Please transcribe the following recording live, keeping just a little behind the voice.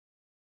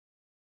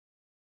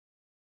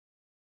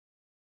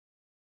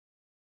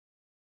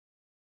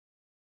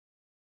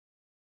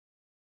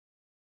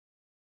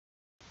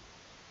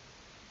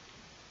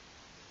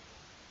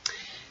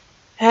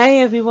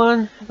Hey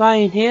everyone,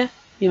 Ryan here.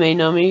 You may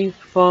know me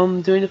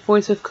from doing the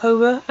voice of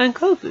Cobra and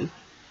Kobu.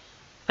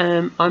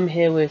 I'm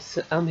here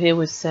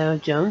with Sarah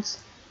Jones,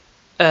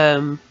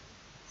 from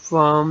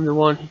the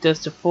one who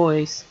does the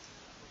voice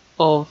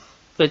of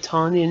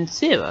Vitani and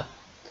Sarah.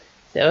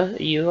 Sarah,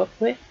 are you up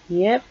for it?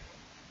 Yep.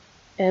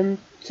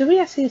 So we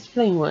actually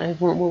explain what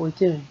we're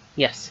doing.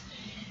 Yes.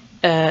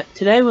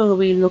 Today we're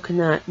going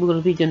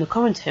to be doing a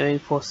commentary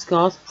for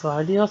Scar's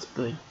Pride the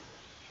Offspring,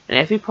 and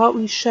every part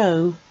we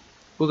show,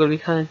 we're going to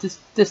be kind of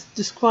just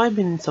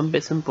describing some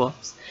bits and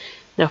bobs.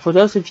 Now, for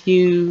those of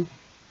you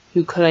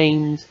who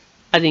claimed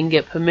I didn't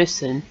get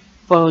permission,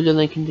 follow the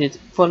link in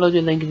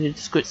the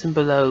description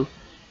below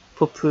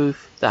for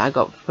proof that I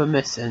got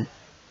permission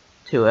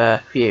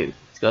to view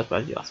Scar's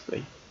Pride the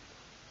Offspring.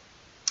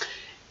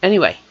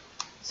 Anyway,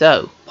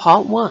 so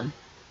part 1.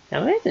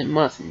 Now there isn't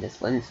much in this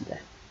one, isn't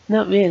there?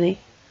 Not really.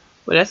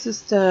 Well, let's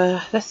just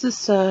have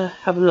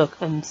a look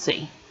and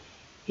see.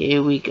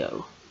 Here we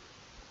go.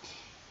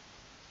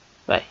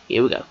 Right,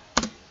 here we go.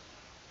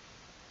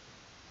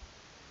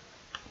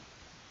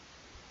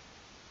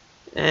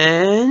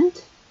 And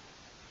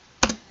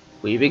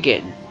we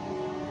begin.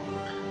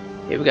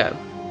 Here we go.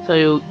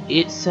 So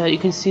it's you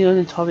can see on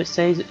the top it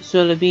says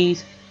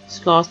Sullabib's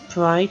Scar's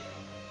Pride.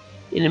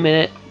 In a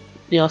minute,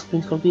 the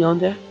Offspring's gonna be on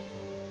there.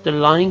 The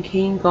Lion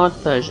King God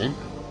version.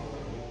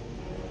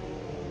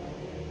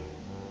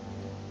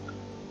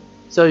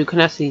 So you can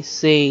actually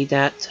see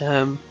that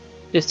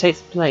this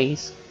takes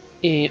place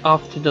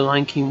after the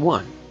Lion King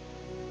 1,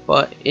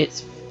 but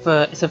it's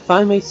a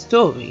fan-made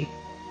story.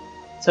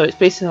 So it's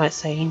basically like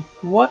saying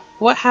what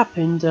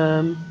happened.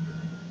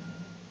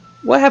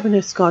 What happened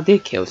if Scar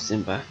did kill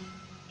Simba?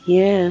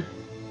 Yeah,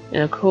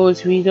 and of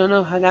course we don't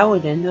know how that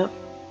would end up.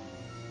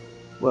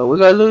 Well, we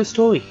got a little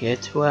story here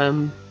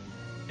to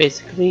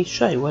basically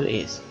show you what it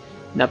is.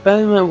 Now,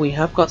 bear in mind we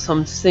have got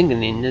some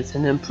singing in this,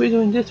 and I'm pretty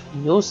sure in this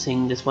one you'll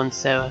sing this one,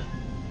 Sarah,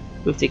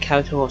 with the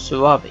character of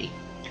Sullabib,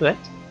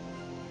 correct?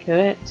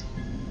 Correct?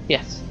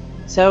 Yes.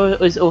 Sarah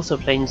is also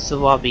playing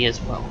Sullabib as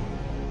well.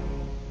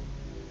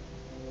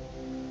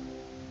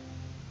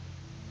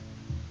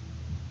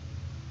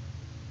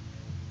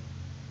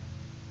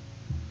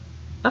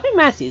 I think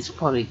Matty is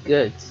probably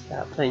good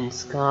at playing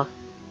Scar.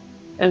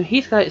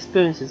 He's got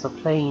experiences of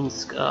playing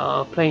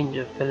Scar, playing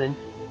the villain.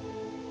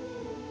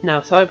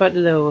 Now, sorry about the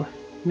little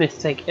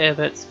mistake there,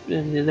 but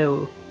the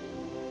little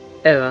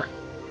error.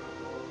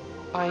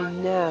 I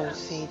now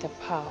see the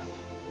path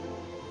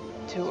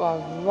to our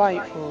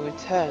rightful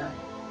return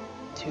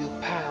to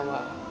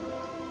power.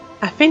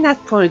 I think that's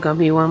probably gonna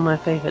be one of my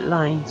favourite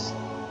lines.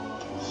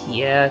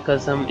 Yeah,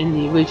 because in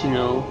the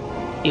original,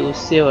 it was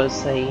Sarah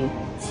saying,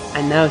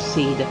 "I now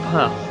see the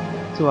path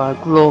to our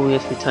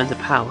glorious return to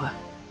power."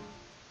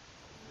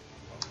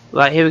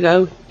 Right, here we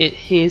go.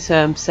 Here's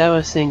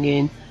Sarah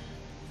singing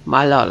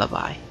My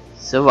Lullaby,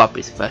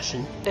 Sullabib's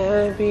version.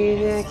 I've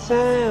been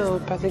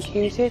exiled,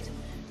 persecuted,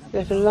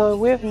 left alone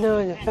with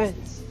no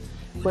defense.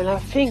 When I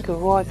think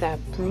of what that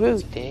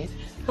brute did,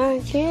 I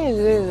get a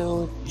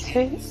little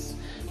tense.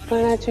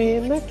 But I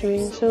dream my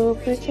dreams so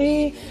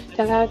pretty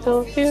that I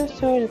don't feel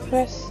so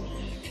depressed.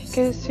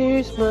 Cause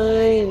you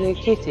smile like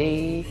a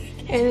kitty,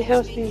 and it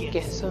helps me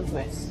get some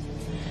rest.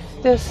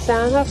 The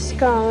sound of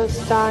Scar's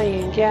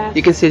dying gasp.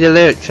 You can see the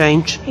lyric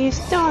change. His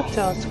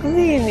thoughts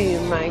clearly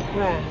in my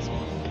grasp.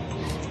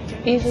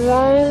 His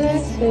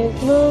violence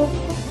is more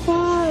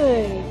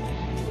fine.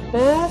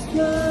 That's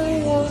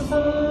my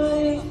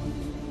lullaby.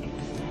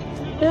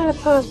 Now the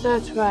past I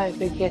try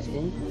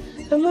forgetting,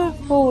 I'm a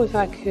fool if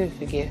I could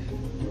forgive.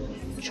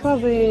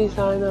 Trouble is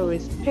I know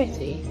it's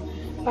pity,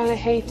 but I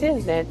hate to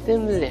let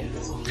them live.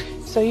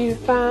 So you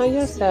find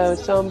yourself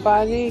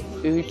somebody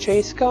who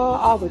chased Scar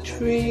up a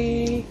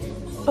tree.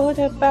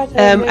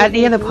 At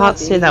the end of part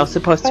 6, I was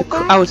supposed to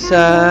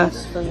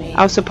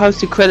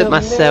credit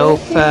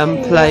myself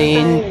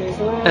playing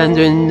and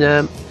doing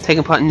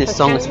taking part in this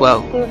song as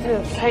well.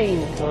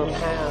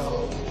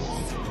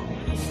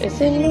 It's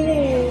in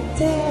me,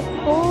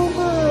 oh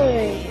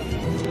my,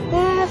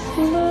 that's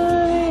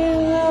my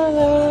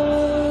lullaby.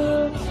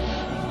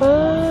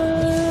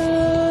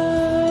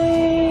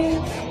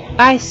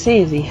 I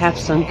see you have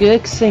some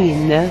good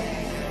singing there.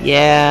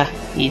 Yeah,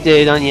 you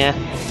do, don't you?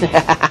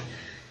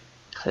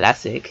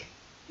 Classic.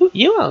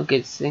 You are a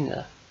good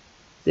singer.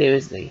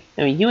 Seriously.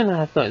 I mean, you and I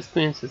have got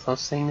experiences of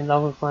singing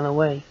Love Will Run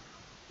Away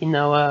in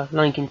our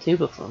Lion King 2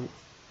 performance.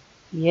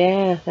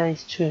 Yeah, that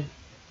is true.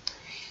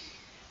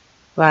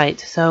 Right,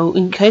 so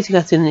in case you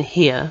guys didn't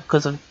hear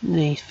because of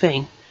the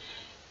thing,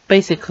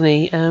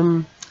 basically,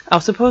 I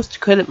was supposed to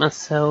credit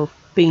myself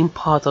being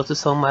part of the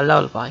song My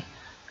Lullaby,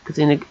 because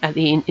in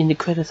the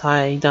credits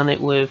I done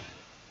it with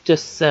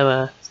just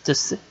Sarah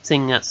just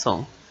singing that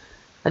song.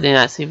 I didn't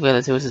actually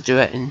realize it was a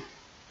duet.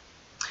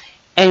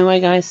 Anyway,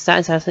 guys,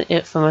 that's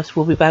it from us.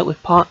 We'll be back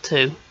with part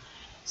 2.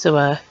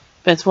 So,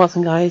 thanks for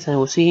watching, guys, and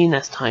we'll see you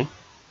next time.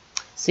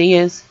 See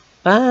yous.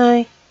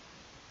 Bye.